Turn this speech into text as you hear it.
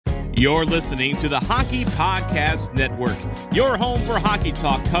You're listening to the Hockey Podcast Network, your home for hockey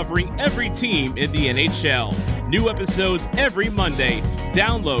talk covering every team in the NHL. New episodes every Monday.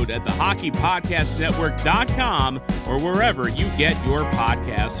 Download at thehockeypodcastnetwork.com or wherever you get your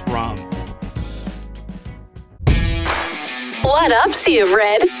podcasts from. What up, Sea of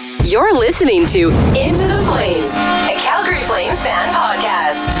Red? You're listening to Into the Flames, a Calgary Flames fan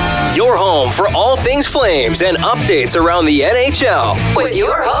podcast. Your home for all things Flames and updates around the NHL. With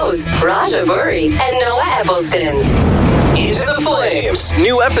your hosts, Raja Burri and Noah Eppelston. Into the Flames.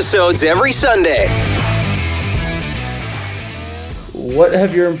 New episodes every Sunday. What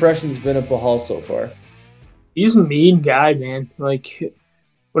have your impressions been of Pahal so far? He's a mean guy, man. Like,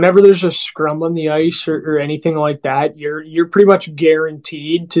 whenever there's a scrum on the ice or anything like that, you're pretty much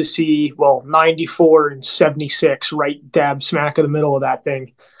guaranteed to see, 94 and 76 right dab smack in the middle of that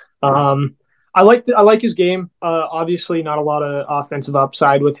thing. I like his game. Obviously, not a lot of offensive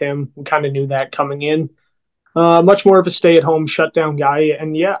upside with him. We kind of knew that coming in. Much more of a stay-at-home shutdown guy.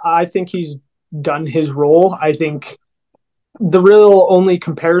 And yeah, I think he's done his role. I think the real only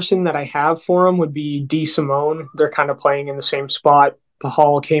comparison that I have for him would be D. Simone. They're kind of playing in the same spot.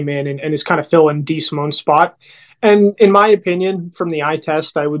 Pahal came in and is kind of filling D. Simone's spot. And in my opinion, from the eye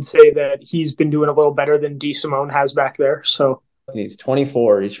test, I would say that he's been doing a little better than D. Simone has back there. So he's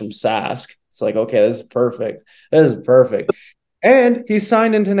 24. He's from Sask. It's like, okay, this is perfect. This is perfect. And he's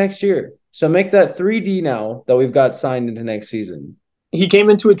signed into next year. So make that 3D now that we've got signed into next season. He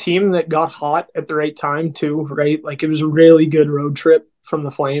came into a team that got hot at the right time too, right? Like, it was a really good road trip from the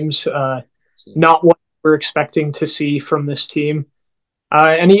Flames. Not what we're expecting to see from this team.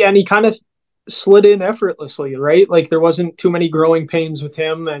 And he kind of slid in effortlessly, right? Like, there wasn't too many growing pains with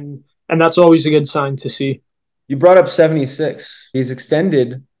him, and that's always a good sign to see. You brought up 76. He's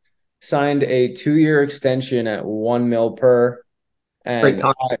signed a 2-year extension at $1 million per. And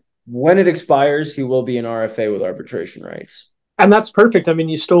when it expires, he will be an RFA with arbitration rights. And that's perfect. I mean,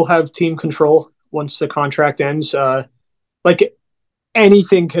 you still have team control once the contract ends. Like,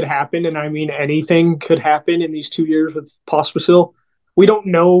 anything could happen, and I mean anything could happen in these 2 years with Pospisil. We don't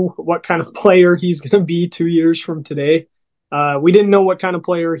know what kind of player he's going to be 2 years from today. We didn't know what kind of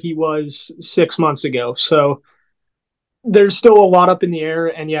player he was 6 months ago. So there's still a lot up in the air.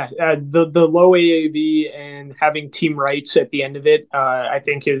 And yeah, the low AAV and having team rights at the end of it, I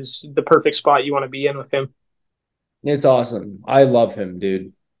think is the perfect spot you want to be in with him. It's awesome. I love him,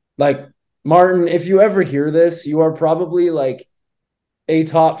 dude. Like, Martin, if you ever hear this, you are probably like a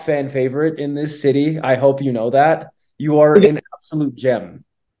top fan favorite in this city. I hope you know that. You are an absolute gem.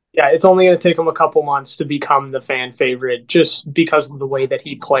 Yeah, it's only going to take him a couple months to become the fan favorite just because of the way that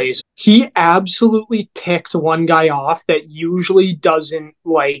he plays. He absolutely ticked one guy off that usually doesn't,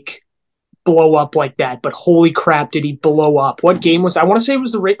 like, blow up like that. But holy crap, did he blow up. What game was I want to say it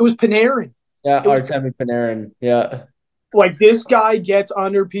was Panarin. Yeah, Artemi Panarin. Yeah. Like, this guy gets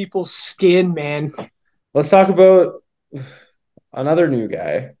under people's skin, man. Let's talk about another new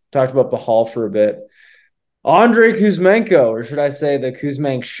guy. Talked about Pahal for a bit. Andrei Kuzmenko, or should I say the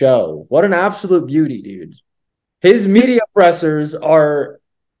Kuzmenk Show. What an absolute beauty, dude. His media pressers are,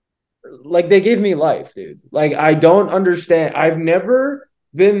 like, they give me life, dude. Like, I don't understand. I've never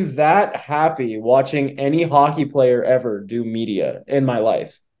been that happy watching any hockey player ever do media in my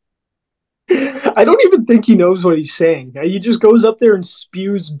life. I don't even think he knows what he's saying. He just goes up there and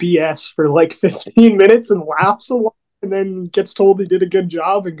spews BS for like 15 minutes and laughs a lot and then gets told he did a good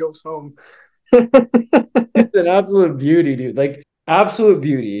job and goes home. It's an absolute beauty, dude. Like, absolute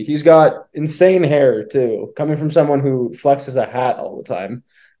beauty. He's got insane hair, too, coming from someone who flexes a hat all the time.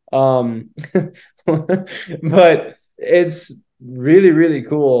 But it's really, really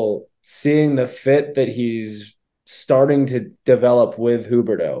cool seeing the fit that he's starting to develop with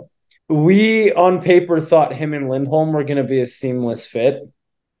Huberdeau. We, on paper, thought him and Lindholm were going to be a seamless fit.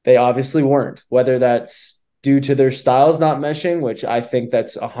 They obviously weren't, whether that's due to their styles not meshing, which I think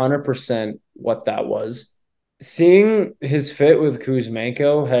that's 100% what that was. Seeing his fit with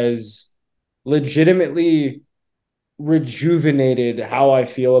Kuzmenko has legitimately rejuvenated how I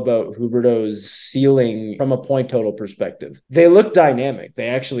feel about Huberdeau's ceiling from a point total perspective. They look dynamic. They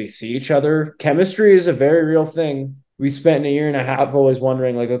actually see each other. Chemistry is a very real thing. We spent a year and a half always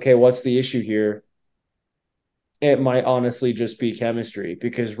wondering, like, okay, what's the issue here? It might honestly just be chemistry,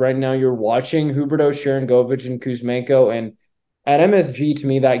 because right now you're watching Huberdeau, Sharangovich, and Kuzmenko, and at MSG, to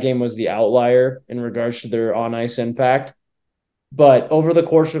me, that game was the outlier in regards to their on-ice impact. But over the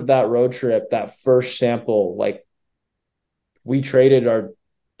course of that road trip, that first sample, like, we traded our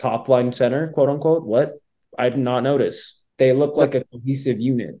top-line center, quote-unquote. What? I did not notice. They look like a cohesive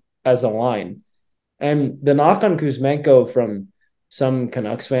unit as a line. And the knock on Kuzmenko from some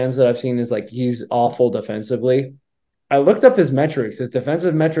Canucks fans that I've seen is like he's awful defensively. I looked up his metrics. His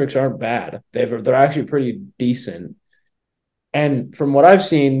defensive metrics aren't bad. They're actually pretty decent. And from what I've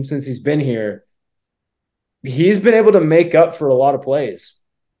seen since he's been here, he's been able to make up for a lot of plays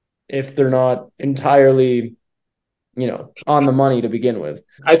if they're not entirely, on the money to begin with.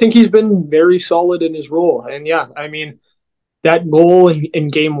 I think he's been very solid in his role. And yeah, I mean, that goal in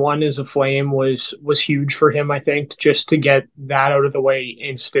game one as a Flame was huge for him, I think, just to get that out of the way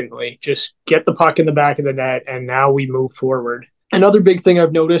instantly. Just get the puck in the back of the net, and now we move forward. Another big thing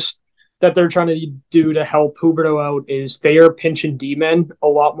I've noticed that they're trying to do to help Huberdeau out is they are pinching D-men a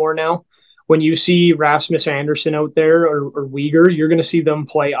lot more now. When you see Rasmus Anderson out there or Weegar, you're going to see them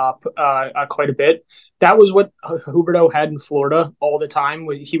play up quite a bit. That was what Huberdeau had in Florida all the time.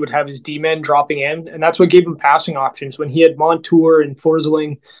 He would have his D-men dropping in, and that's what gave him passing options. When he had Montour and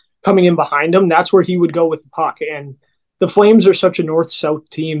Forsling coming in behind him, that's where he would go with the puck. And the Flames are such a north-south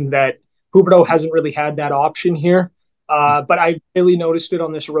team that Huberdeau hasn't really had that option here. But I really noticed it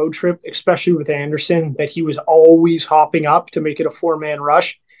on this road trip, especially with Anderson, that he was always hopping up to make it a four-man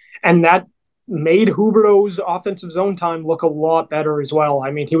rush. And that made Huberdeau's offensive zone time look a lot better as well.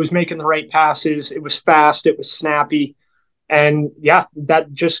 I mean, he was making the right passes. It was fast. It was snappy. And yeah,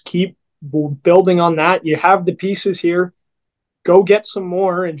 that just keep building on that. You have the pieces here. Go get some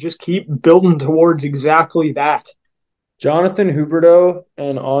more and just keep building towards exactly that. Jonathan Huberdeau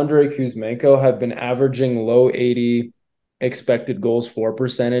and Andrei Kuzmenko have been averaging low 80 expected goals for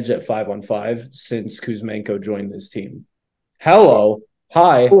percentage at 5-on-5 since Kuzmenko joined this team. Hello.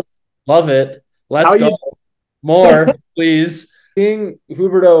 Hi. Love it. Let's go. More, please. Seeing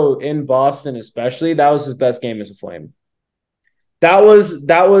Huberdeau in Boston especially, that was his best game as a Flame. That was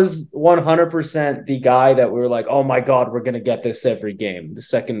 100% the guy that we were like, oh my God, we're going to get this every game. The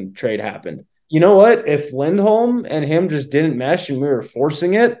second trade happened. You know what? If Lindholm and him just didn't mesh and we were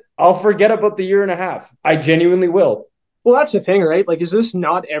forcing it, I'll forget about the year and a half. I genuinely will. Well, that's the thing, right? Like, is this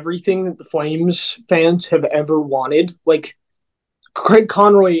not everything that the Flames fans have ever wanted? Like, Craig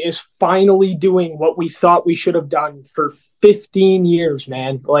Conroy is finally doing what we thought we should have done for 15 years,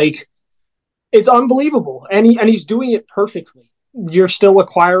 man. Like, it's unbelievable. And he's doing it perfectly. You're still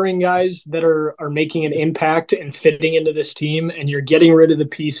acquiring guys that are making an impact and fitting into this team, and you're getting rid of the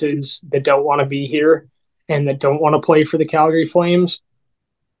pieces that don't want to be here and that don't want to play for the Calgary Flames.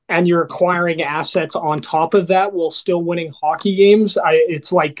 And you're acquiring assets on top of that while still winning hockey games.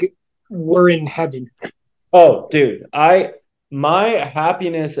 It's like we're in heaven. Oh, dude. My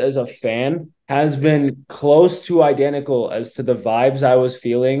happiness as a fan has been close to identical as to the vibes I was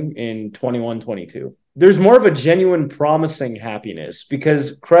feeling in 21-22. There's more of a genuine promising happiness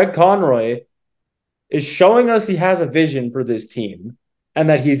because Craig Conroy is showing us he has a vision for this team and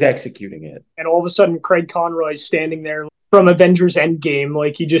that he's executing it. And all of a sudden, Craig Conroy's standing there from Avengers Endgame,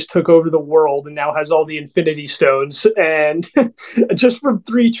 like he just took over the world and now has all the Infinity Stones, and just from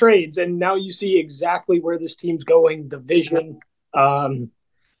 3 trades. And now you see exactly where this team's going, the vision.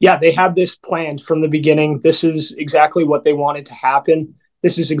 Yeah, they have this planned from the beginning. This is exactly what they wanted to happen.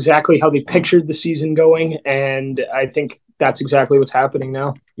 This is exactly how they pictured the season going, and I think that's exactly what's happening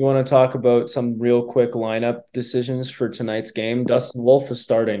now. You want to talk about some real quick lineup decisions for tonight's game? Dustin Wolf is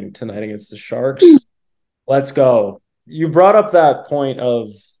starting tonight against the Sharks. Let's go. You brought up that point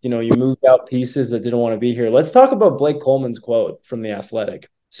of, you moved out pieces that didn't want to be here. Let's talk about Blake Coleman's quote from The Athletic.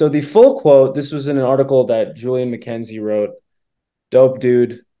 So the full quote, this was in an article that Julian MacKenzie wrote. Dope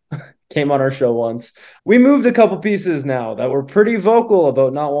dude. Came on our show once. We moved a couple pieces now that were pretty vocal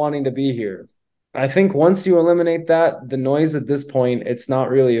about not wanting to be here. I think once you eliminate that, the noise at this point, it's not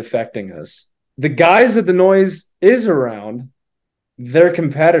really affecting us. The guys that the noise is around, they're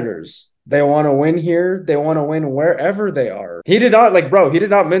competitors. They want to win here. They want to win wherever they are. He did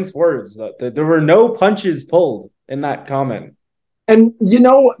not mince words. There were no punches pulled in that comment. And,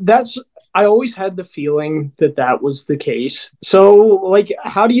 I always had the feeling that was the case. So, like,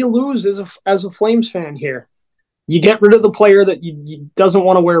 how do you lose as a Flames fan here? You get rid of the player that you doesn't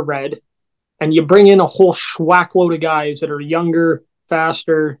want to wear red, and you bring in a whole schwack load of guys that are younger,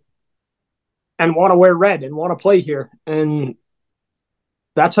 faster, and want to wear red and want to play here. And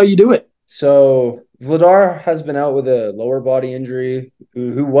that's how you do it. So Vladar has been out with a lower body injury,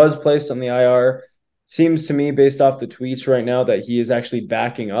 who was placed on the IR. Seems to me, based off the tweets right now, that he is actually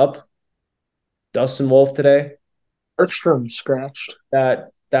backing up Dustin Wolf today. Markstrom scratched.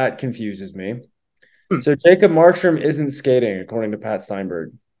 That confuses me. So Jacob Markstrom isn't skating, according to Pat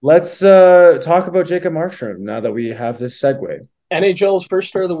Steinberg. Let's talk about Jacob Markstrom now that we have this segue. NHL's first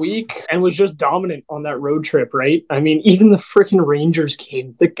star of the week and was just dominant on that road trip, right? I mean, even the freaking Rangers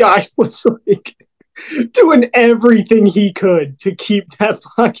game, the guy was like doing everything he could to keep that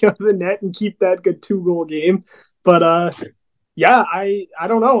puck out of the net and keep that good 2-goal game. But yeah, I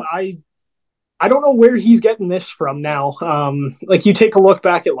don't know. I don't know where he's getting this from now. Like you take a look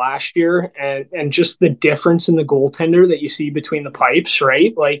back at last year and just the difference in the goaltender that you see between the pipes,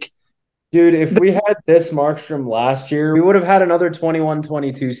 right? Like, dude, if we had this Markstrom last year, we would have had another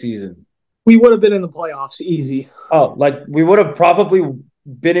 21-22 season. We would have been in the playoffs easy. Oh, like we would have probably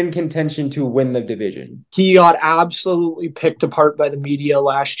been in contention to win the division. He got absolutely picked apart by the media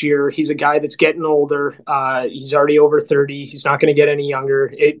last year. He's a guy that's getting older. He's already over 30. He's not going to get any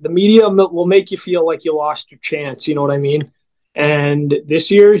younger. The media will make you feel like you lost your chance. You know what I mean? And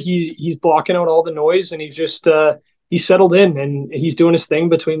this year he's blocking out all the noise, and he's just he's settled in and he's doing his thing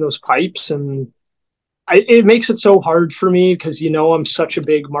between those pipes. And it makes it so hard for me because, you know, I'm such a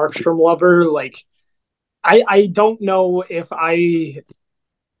big Markstrom lover. Like, I don't know if I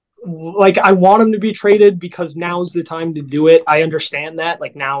want him to be traded because now's the time to do it. I understand that.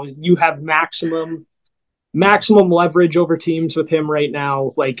 Like, now you have maximum leverage over teams with him right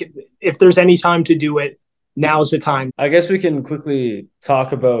now. Like, if there's any time to do it, now's the time. I guess we can quickly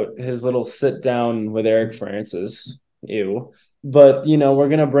talk about his little sit down with Eric Francis. Ew. But, you know, we're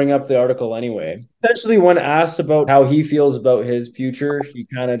going to bring up the article anyway. Essentially, when asked about how he feels about his future, he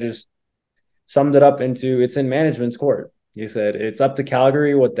kind of just summed it up into it's in management's court. He said, it's up to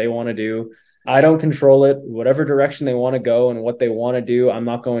Calgary what they want to do. I don't control it. Whatever direction they want to go and what they want to do, I'm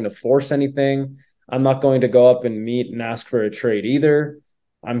not going to force anything. I'm not going to go up and meet and ask for a trade either.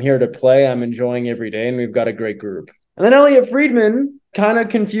 I'm here to play. I'm enjoying every day, and we've got a great group. And then Elliot Friedman kind of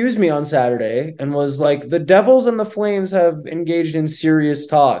confused me on Saturday and was like, the Devils and the Flames have engaged in serious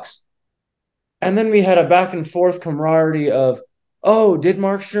talks. And then we had a back and forth camaraderie of, oh, did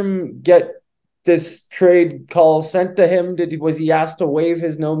Markstrom get this trade call sent to him? Was he asked to waive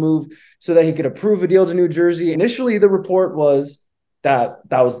his no move so that he could approve a deal to New Jersey? Initially, the report was that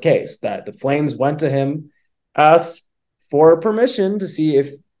was the case, that the Flames went to him, asked for permission to see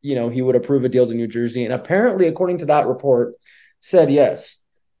if, you know, he would approve a deal to New Jersey. And apparently, according to that report, said yes.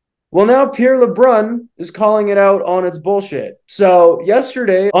 Well, now Pierre LeBrun is calling it out on its bullshit. So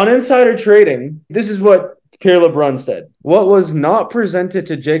yesterday on Insider Trading, this is what Pierre LeBrun said. What was not presented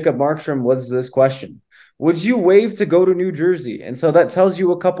to Jacob Markstrom was this question. Would you waive to go to New Jersey? And so that tells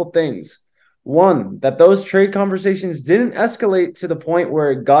you a couple things. One, that those trade conversations didn't escalate to the point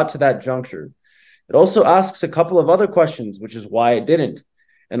where it got to that juncture. It also asks a couple of other questions, which is why it didn't.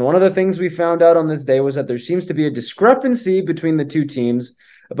 And one of the things we found out on this day was that there seems to be a discrepancy between the two teams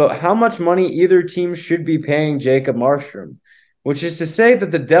about how much money either team should be paying Jacob Markstrom, which is to say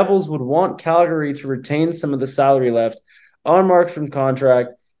that the Devils would want Calgary to retain some of the salary left on Markstrom's contract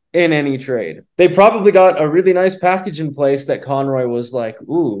in any trade. They probably got a really nice package in place that Conroy was like,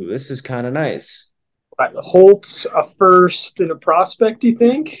 ooh, this is kind of nice. Holtz, a first, and a prospect, you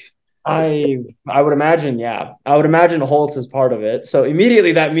think? I would imagine, yeah. I would imagine Holtz is part of it. So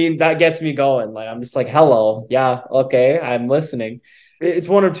immediately that gets me going. Like, I'm just like, hello, yeah, okay, I'm listening. It's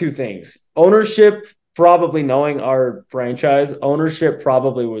one of two things. Ownership, probably knowing our franchise, ownership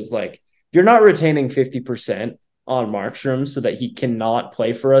probably was like, you're not retaining 50% on Markstrom so that he cannot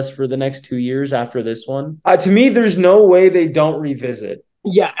play for us for the next 2 years after this one. To me, there's no way they don't revisit.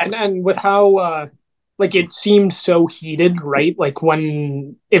 Yeah, and with how like it seemed so heated, right? Like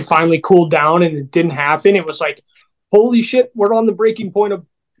when it finally cooled down and it didn't happen, it was like, holy shit, we're on the breaking point of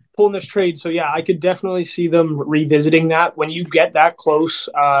pulling this trade. So yeah, I could definitely see them revisiting that. When you get that close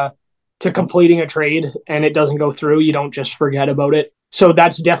to completing a trade and it doesn't go through, you don't just forget about it. So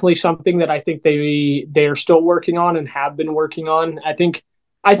that's definitely something that I think they're still working on and have been working on. I think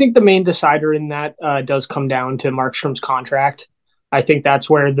the main decider in that does come down to Markstrom's contract. I think that's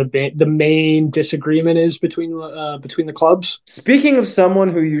where the main disagreement is between the clubs. Speaking of someone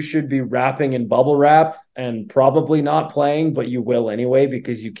who you should be wrapping in bubble wrap and probably not playing, but you will anyway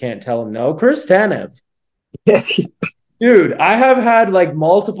because you can't tell him no, Chris Tanev. Dude, I have had like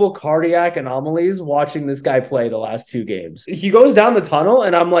multiple cardiac anomalies watching this guy play the last 2 games. He goes down the tunnel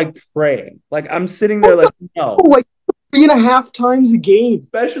and I'm like praying. Like I'm sitting there like, no. Like 3.5 times a game.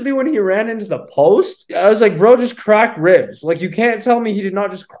 Especially when he ran into the post. I was like, bro, just cracked ribs. Like you can't tell me he did not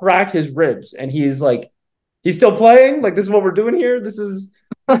just crack his ribs. And he's like, he's still playing? Like this is what we're doing here? This is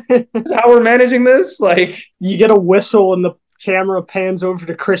how we're managing this? Like you get a whistle and the camera pans over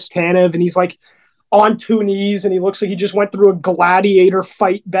to Chris Tanev and he's like, on 2 knees, and he looks like he just went through a gladiator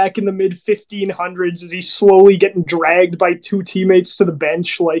fight back in the mid-1500s as he's slowly getting dragged by 2 teammates to the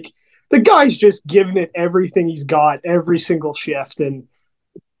bench. Like, the guy's just giving it everything he's got every single shift. And,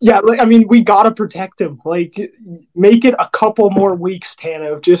 yeah, like, I mean, we got to protect him. Like, make it a couple more weeks,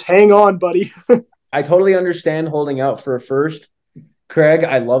 Tanev. Just hang on, buddy. I totally understand holding out for a first. Craig,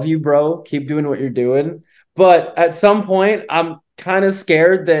 I love you, bro. Keep doing what you're doing. But at some point, I'm kind of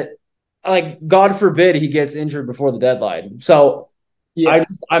scared that, like, God forbid he gets injured before the deadline. So Yeah.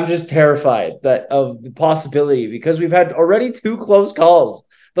 I'm just terrified that of the possibility, because we've had already 2 close calls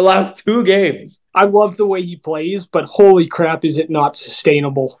the last 2 games. I love the way he plays, but holy crap, is it not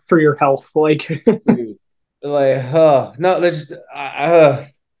sustainable for your health? Like, Dude, like, no, there's just, I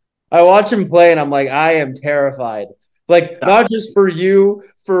watch him play and I'm like, I am terrified. Like, not just for you,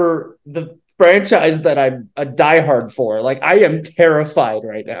 for the franchise that I'm a diehard for. Like, I am terrified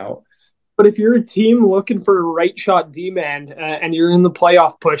right now. but if you're a team looking for a right shot D man and you're in the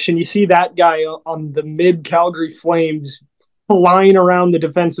playoff push and you see that guy on the mid Calgary Flames flying around the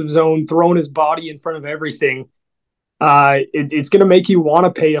defensive zone, throwing his body in front of everything, it's going to make you want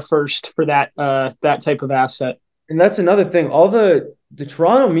to pay a first for that type of asset. And that's another thing. All the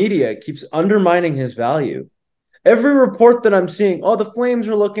Toronto media keeps undermining his value. Every report that I'm seeing, oh, the Flames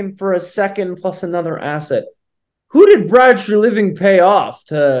are looking for a second plus another asset. Who did Brad Treliving pay off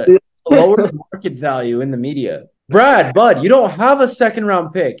to lower the market value in the media? Bud, you don't have a second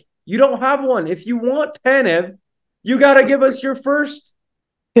round pick. You don't have one. If you want Tanev, you got to give us your first.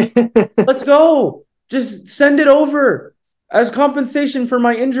 Let's go. Just send it over as compensation for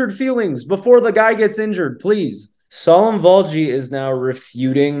my injured feelings before the guy gets injured, please. Salim Volji is now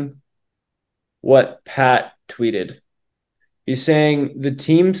refuting what Pat tweeted. He's saying the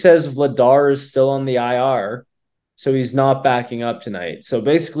team says Vladar is still on the IR, so he's not backing up tonight. So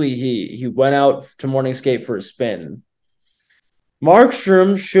basically, he went out to morning skate for a spin.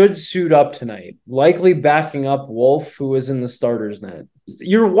 Markstrom should suit up tonight, likely backing up Wolf, who is in the starter's net.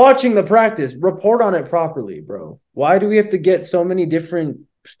 You're watching the practice. Report on it properly, bro. Why do we have to get so many different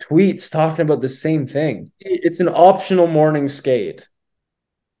tweets talking about the same thing? It's an optional morning skate.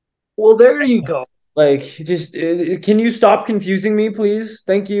 Well, there you go. Like, just can you stop confusing me, please?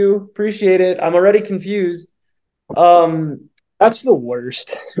 Thank you. Appreciate it. I'm already confused. That's the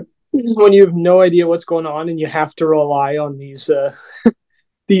worst. When you have no idea what's going on and you have to rely on these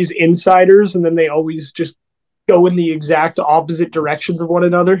these insiders, and then they always just go in the exact opposite directions of one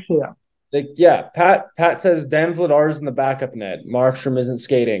another. Yeah. Like, yeah, Pat says Dan Vladar's in the backup net. Markstrom isn't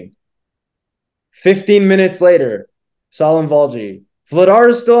skating. 15 minutes later, Salim Volji. Vladar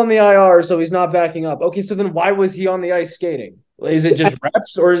is still on the IR, so he's not backing up. Okay, so then why was he on the ice skating? Is it just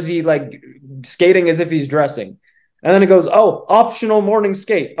reps, or is he like skating as if he's dressing? And then it goes, oh, optional morning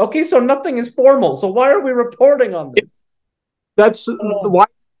skate. Okay, so nothing is formal. So why are we reporting on this? That's why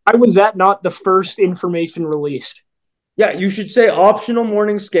was that not the first information released? Yeah, you should say optional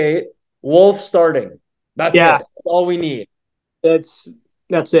morning skate, Wolf starting. That's it. That's all we need. That's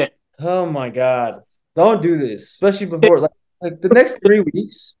it. Oh my God. Don't do this, especially before like the next 3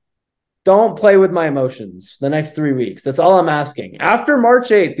 weeks. Don't play with my emotions the next 3 weeks. That's all I'm asking. After March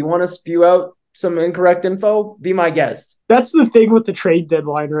 8th, you want to spew out some incorrect info? Be my guest. That's the thing with the trade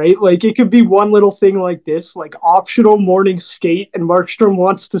deadline, right? Like, it could be one little thing like this, like optional morning skate, and Markstrom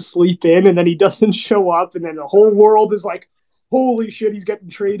wants to sleep in, and then he doesn't show up, and then the whole world is like, holy shit, he's getting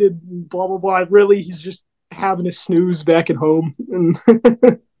traded, blah, blah, blah. Really, he's just having a snooze back at home.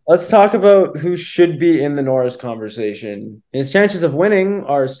 Let's talk about who should be in the Norris conversation. His chances of winning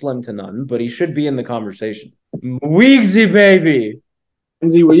are slim to none, but he should be in the conversation. Weegsy, baby.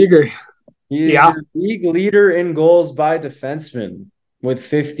 MacKenzie Weegar. He's your league leader in goals by defenseman with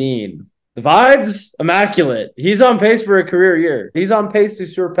 15. The vibes, immaculate. He's on pace for a career year. He's on pace to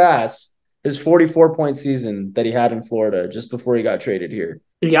surpass his 44-point season that he had in Florida just before he got traded here.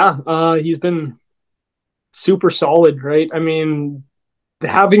 Yeah, he's been super solid, right? I mean,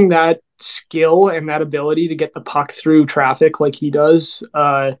 having that skill and that ability to get the puck through traffic like he does,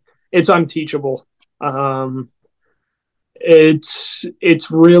 it's unteachable.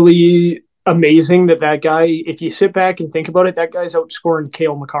 It's really amazing that guy, if you sit back and think about it, that guy's outscoring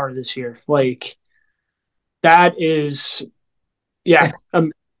Cale Makar this year. Like, that is,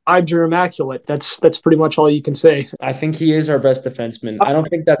 vibes are immaculate. That's pretty much all you can say. I think he is our best defenseman. I don't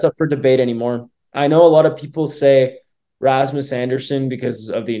think that's up for debate anymore. I know a lot of people say Rasmus Anderson because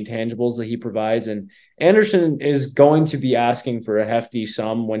of the intangibles that he provides, and Anderson is going to be asking for a hefty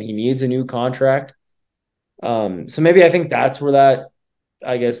sum when he needs a new contract. So maybe I think that's where that,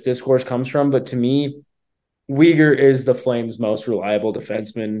 I guess, discourse comes from. But to me, Weegar is the Flames' most reliable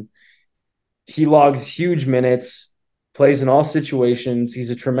defenseman. He logs huge minutes, plays in all situations. He's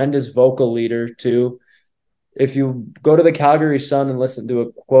a tremendous vocal leader, too. If you go to the Calgary Sun and listen to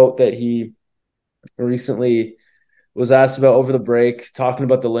a quote that he recently was asked about over the break, talking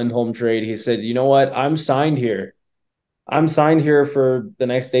about the Lindholm trade, he said, you know what? I'm signed here. I'm signed here for the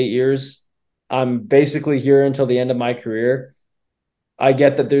next 8 years. I'm basically here until the end of my career. I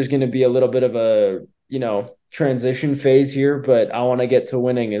get that there's going to be a little bit of a, transition phase here, but I want to get to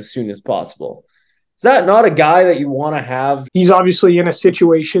winning as soon as possible. Is that not a guy that you want to have? He's obviously in a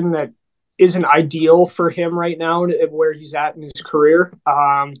situation that isn't ideal for him right now, where he's at in his career.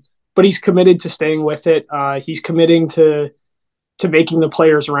 But he's committed to staying with it. He's committing to making the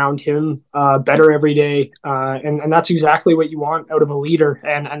players around him better every day. And that's exactly what you want out of a leader.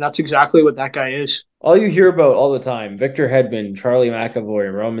 And that's exactly what that guy is. All you hear about all the time, Victor Hedman, Charlie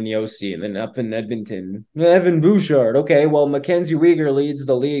McAvoy, Roman Yossi, and then up in Edmonton, Evan Bouchard. Okay, well, MacKenzie Weegar leads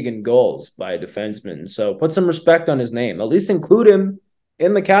the league in goals by a defenseman. So put some respect on his name. At least include him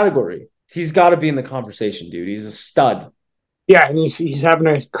in the category. He's got to be in the conversation, dude. He's a stud. Yeah, and he's having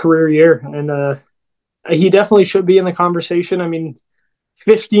a career year. And he definitely should be in the conversation. I mean,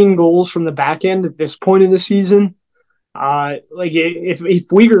 15 goals from the back end at this point in the season. Like if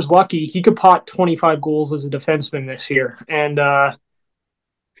Weegar's lucky, he could pot 25 goals as a defenseman this year, and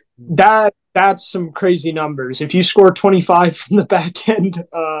that's some crazy numbers. If you score 25 from the back end,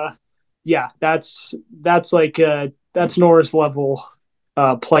 yeah, that's Norris level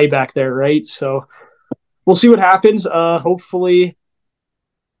play back there, right? So we'll see what happens. Hopefully,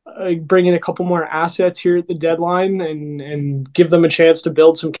 bring in a couple more assets here at the deadline and give them a chance to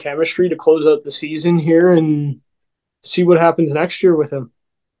build some chemistry to close out the season here and see what happens next year with him.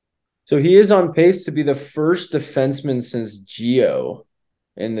 So he is on pace to be the first defenseman since Gio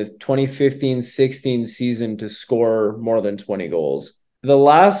in the 2015-16 season to score more than 20 goals. The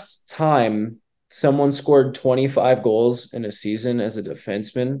last time someone scored 25 goals in a season as a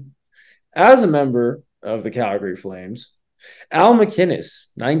defenseman, as a member of the Calgary Flames, Al MacInnis,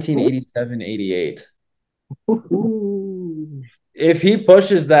 1987-88. If he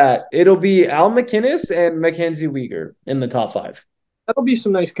pushes that, it'll be Al MacInnis and MacKenzie Weegar in the top 5. That'll be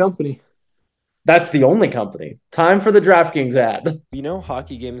some nice company. That's the only company. Time for the DraftKings ad. We know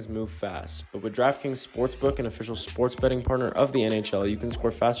hockey games move fast, but with DraftKings Sportsbook, an official sports betting partner of the NHL, you can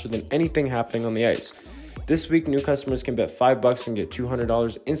score faster than anything happening on the ice. This week, new customers can bet $5 and get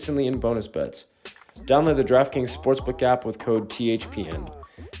 $200 instantly in bonus bets. Download the DraftKings Sportsbook app with code THPN.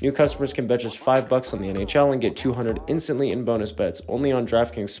 New customers can bet just $5 on the NHL and get $200 instantly in bonus bets only on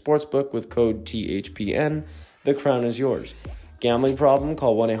DraftKings Sportsbook with code THPN. The crown is yours. Gambling problem?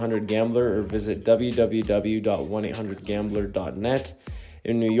 Call 1-800-GAMBLER or visit www.1800gambler.net.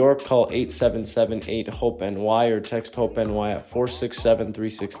 In New York, call 877-8-HOPE-NY or text HOPE-NY at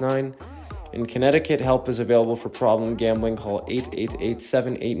 467-369. In Connecticut, help is available for problem gambling. Call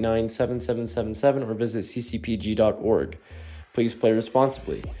 888-789-7777 or visit ccpg.org. Please play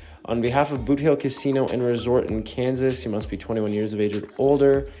responsibly. On behalf of Boot Hill Casino and Resort in Kansas, you must be 21 years of age or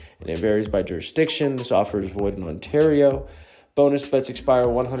older, and it varies by jurisdiction. This offer is void in Ontario. Bonus bets expire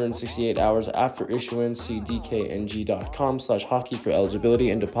 168 hours after issuance. See dkng.com/hockey for eligibility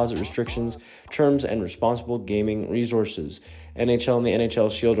and deposit restrictions, terms, and responsible gaming resources. NHL and the NHL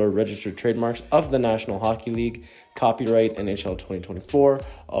Shield are registered trademarks of the National Hockey League. Copyright NHL 2024.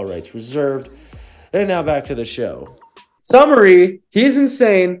 All rights reserved. And now back to the show. Summary, he's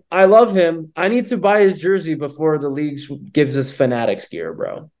insane. I love him. I need to buy his jersey before the league gives us Fanatics gear,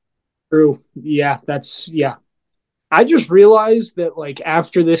 bro. True. Yeah, yeah. I just realized that, like,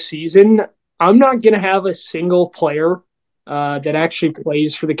 after this season, I'm not going to have a single player that actually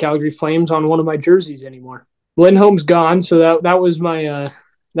plays for the Calgary Flames on one of my jerseys anymore. Lindholm's gone, so that was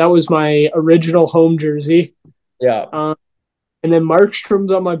my original home jersey. Yeah. And then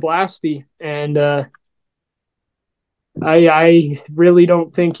Markstrom's on my Blasty, and I really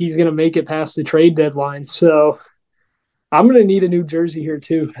don't think he's going to make it past the trade deadline. So I'm going to need a new jersey here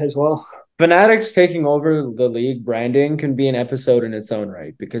too, as well. Fanatics taking over the league branding can be an episode in its own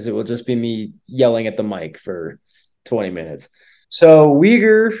right, because it will just be me yelling at the mic for 20 minutes. So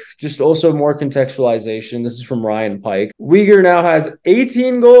Weegar, just also more contextualization. This is from Ryan Pike. Weegar now has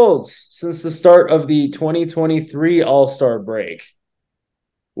 18 goals since the start of the 2023 All-Star break,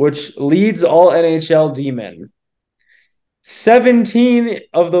 which leads all NHL D-men. 17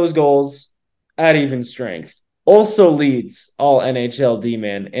 of those goals at even strength. Also leads all NHL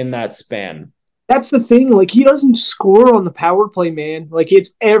D-men in that span. That's the thing. Like, he doesn't score on the power play, man. Like,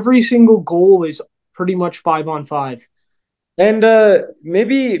 it's every single goal is pretty much 5-on-5. And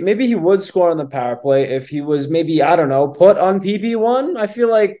maybe he would score on the power play if he was maybe, I don't know, put on PP1. I feel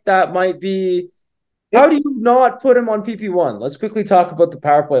like that might be... How do you not put him on PP1? Let's quickly talk about the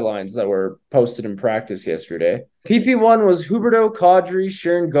power play lines that were posted in practice yesterday. PP1 was Huberdeau, Kadri,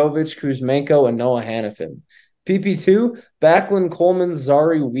 Sharangovich, Kuzmenko, and Noah Hanifin. PP2, Backlund, Coleman,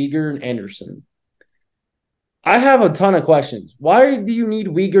 Zari, Weegar, and Anderson. I have a ton of questions. Why do you need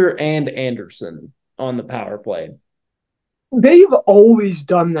Weegar and Anderson on the power play? They've always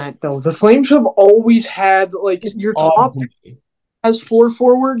done that though. The Flames have always had like It's your odd top to me. has four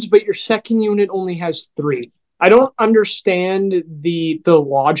forwards, but your second unit only has three. I don't understand the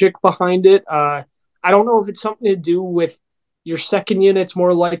logic behind it. I don't know if it's something to do with your second unit's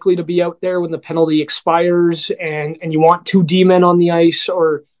more likely to be out there when the penalty expires, and you want two D men on the ice,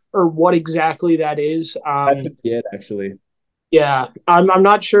 or what exactly that is. That could be it, actually. Yeah, I'm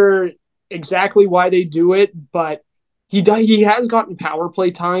not sure exactly why they do it, but he has gotten power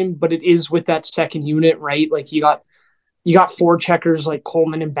play time, but it is with that second unit, right? Like you got four checkers like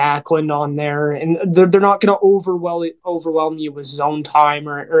Coleman and Backlund on there, and they're not going to overwhelm you with zone time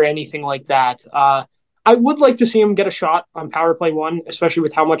or anything like that. I would like to see him get a shot on power play one, especially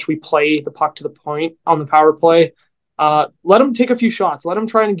with how much we play the puck to the point on the power play. Let him take a few shots. Let him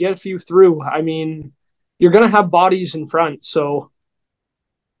try and get a few through. I mean, you're going to have bodies in front, so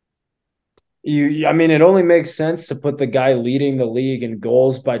I mean, it only makes sense to put the guy leading the league in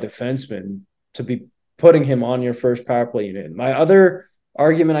goals by defenseman to be putting him on your first power play unit. My other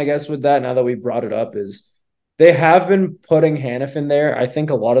argument, I guess, with that, now that we brought it up, is they have been putting Hannafin there. I think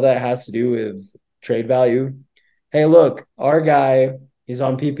a lot of that has to do with trade value. Hey, look, our guy, he's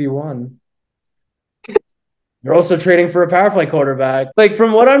on PP1. You're also trading for a power play quarterback. Like,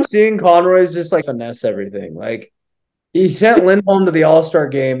 from what I'm seeing, Conroy's just like finesse everything. Like, he sent Lindholm to the All-Star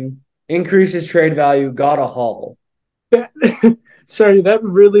game, increased his trade value, got a haul. sorry, that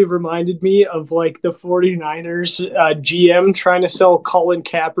really reminded me of like the 49ers GM trying to sell Colin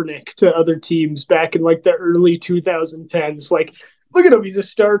Kaepernick to other teams back in like the early 2010s. Like, look at him, he's a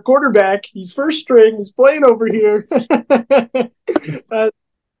star quarterback, he's first string, he's playing over here.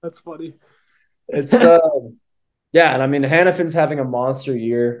 That's funny. It's yeah, and I mean Hannafin's having a monster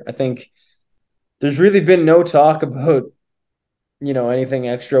year. I think there's really been no talk about anything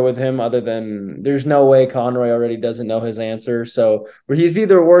extra with him other than there's no way Conroy already doesn't know his answer. So where he's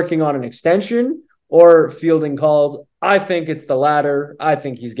either working on an extension or fielding calls. I think it's the latter. I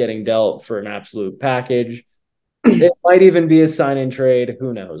think he's getting dealt for an absolute package. It might even be a sign-in trade.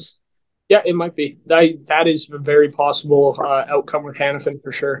 Who knows? Yeah, it might be. That is a very possible outcome with Hannafin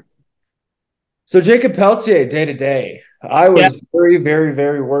for sure. So Jacob Peltier, day to day, I was Yeah. very, very,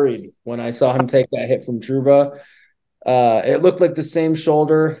 very worried when I saw him take that hit from Trouba. It looked like the same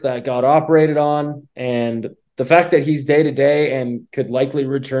shoulder that got operated on, and the fact that he's day to day and could likely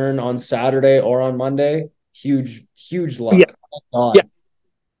return on Saturday or on Monday, huge, huge luck. Yeah,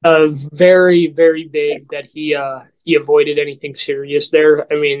 yeah. Very, very big that he avoided anything serious there.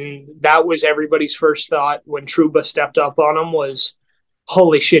 I mean, that was everybody's first thought when Trouba stepped up on him was,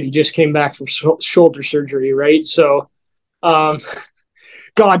 holy shit, he just came back from shoulder surgery, right? So, God,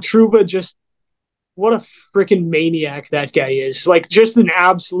 Trouba just what a freaking maniac that guy is. Like, just an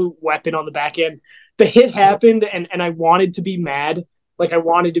absolute weapon on the back end. The hit happened, and I wanted to be mad. Like, I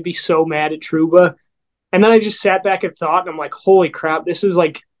wanted to be so mad at Trouba. And then I just sat back and thought, and I'm like, holy crap, this is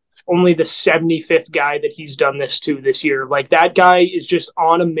like only the 75th guy that he's done this to this year. Like, that guy is just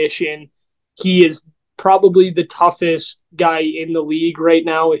on a mission. He is probably the toughest guy in the league right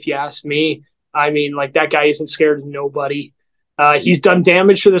now, if you ask me. I mean, like, that guy isn't scared of nobody. He's done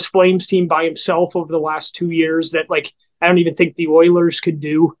damage to this Flames team by himself over the last 2 years that, like, I don't even think the Oilers could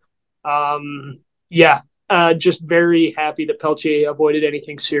do. Yeah, just very happy that Peltier avoided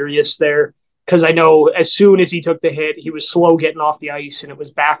anything serious there, because I know as soon as he took the hit, he was slow getting off the ice, and it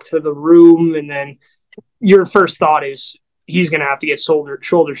was back to the room, and then your first thought is he's going to have to get shoulder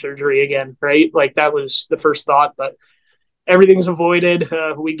surgery again, right? Like, that was the first thought, but everything's avoided.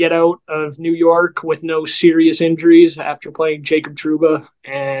 We get out of New York with no serious injuries after playing Jacob Trouba.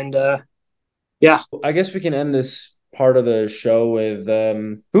 And yeah. I guess we can end this part of the show with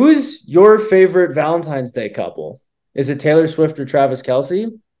who's your favorite Valentine's Day couple? Is it Taylor Swift or Travis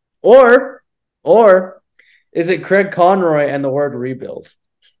Kelce? Or is it Craig Conroy and the word rebuild?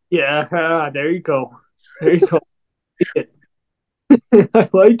 Yeah, there you go. There you go. I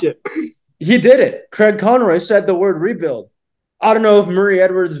like it. He did it. Craig Conroy said the word rebuild. I don't know if Murray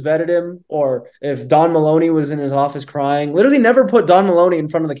Edwards vetted him or if Don Maloney was in his office crying. Literally never put Don Maloney in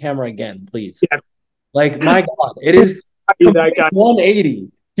front of the camera again, please. Yeah. Like, my God, it is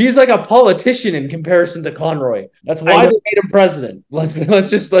 180. He's like a politician in comparison to Conroy. That's why they made him president. Let's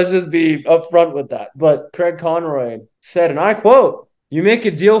just be upfront with that. But Craig Conroy said, and I quote, "You make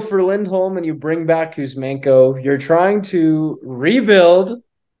a deal for Lindholm and you bring back Kuzmenko. You're trying to rebuild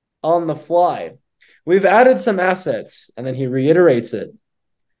on the fly. We've added some assets." And then he reiterates it.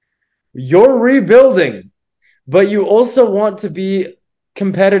 "You're rebuilding, but you also want to be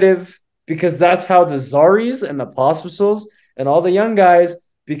competitive because that's how the Zaris and the Pospicils and all the young guys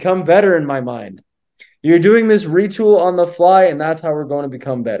become better in my mind. You're doing this retool on the fly, and that's how we're going to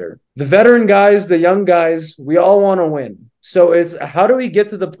become better. The veteran guys, the young guys, we all want to win. So it's how do we get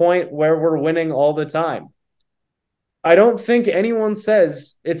to the point where we're winning all the time? I don't think anyone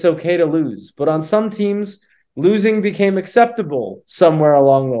says it's okay to lose, but on some teams, losing became acceptable somewhere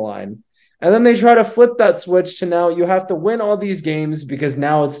along the line. And then they try to flip that switch to now you have to win all these games because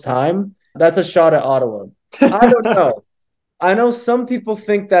now it's time. That's a shot at Ottawa. I don't know. I know some people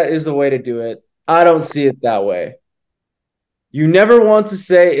think that is the way to do it. I don't see it that way. You never want to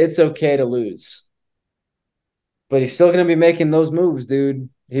say it's okay to lose. But he's still going to be making those moves, dude.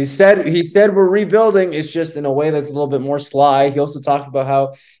 He said we're rebuilding. It's just in a way that's a little bit more sly. He also talked about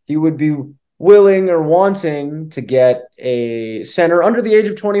how he would be willing or wanting to get a center under the age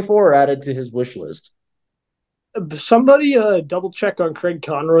of 24 added to his wish list. Somebody double check on Craig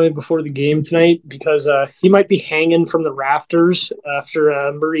Conroy before the game tonight, because he might be hanging from the rafters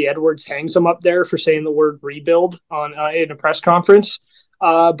after Murray Edwards hangs him up there for saying the word rebuild on in a press conference.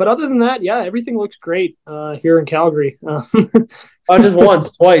 But other than that, yeah, everything looks great here in Calgary. Just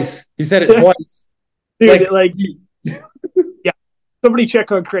once, twice. He said it twice. Dude, yeah. Somebody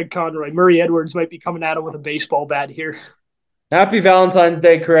check on Craig Conroy. Murray Edwards might be coming at him with a baseball bat here. Happy Valentine's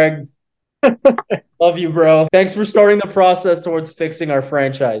Day, Craig. Love you, bro. Thanks for starting the process towards fixing our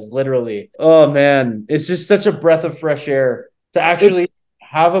franchise, literally. Oh, man. It's just such a breath of fresh air to actually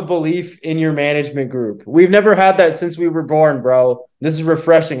have a belief in your management group. We've never had that since we were born, bro. This is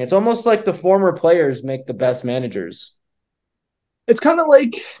refreshing. It's almost like the former players make the best managers. It's kind of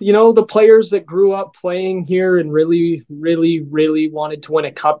like, the players that grew up playing here and really, really, really wanted to win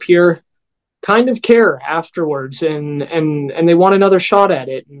a cup here kind of care afterwards, and they want another shot at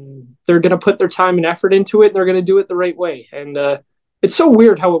it, and they're going to put their time and effort into it, and they're going to do it the right way. And it's so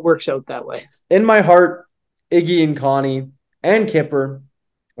weird how it works out that way. In my heart, Iggy and Connie and Kipper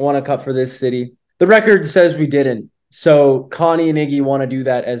won a cup for this city. The record says we didn't. So Connie and Iggy want to do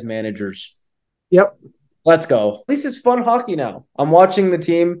that as managers. Yep. Let's go. At least it's fun hockey now. I'm watching the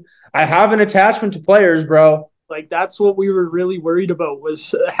team. I have an attachment to players, bro. Like, that's what we were really worried about,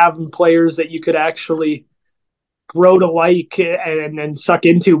 was having players that you could actually grow to like and then suck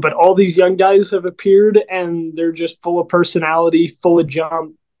into. But all these young guys have appeared, and they're just full of personality, full of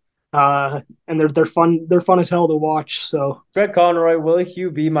jump. And they're fun. They're fun as hell to watch. So, Greg Conroy, will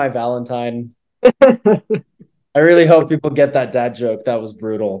you be my Valentine? I really hope people get that dad joke. That was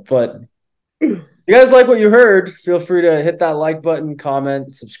brutal. But if you guys like what you heard, feel free to hit that like button,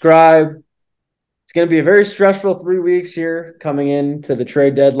 comment, subscribe. It's going to be a very stressful 3 weeks here coming into the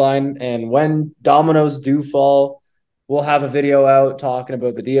trade deadline. And when dominoes do fall, we'll have a video out talking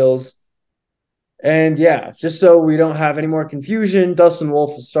about the deals. And yeah, just so we don't have any more confusion, Dustin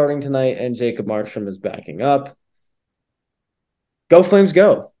Wolf is starting tonight and Jacob Markstrom is backing up. Go Flames,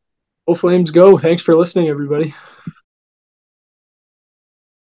 go. Go Flames, go. Thanks for listening, everybody.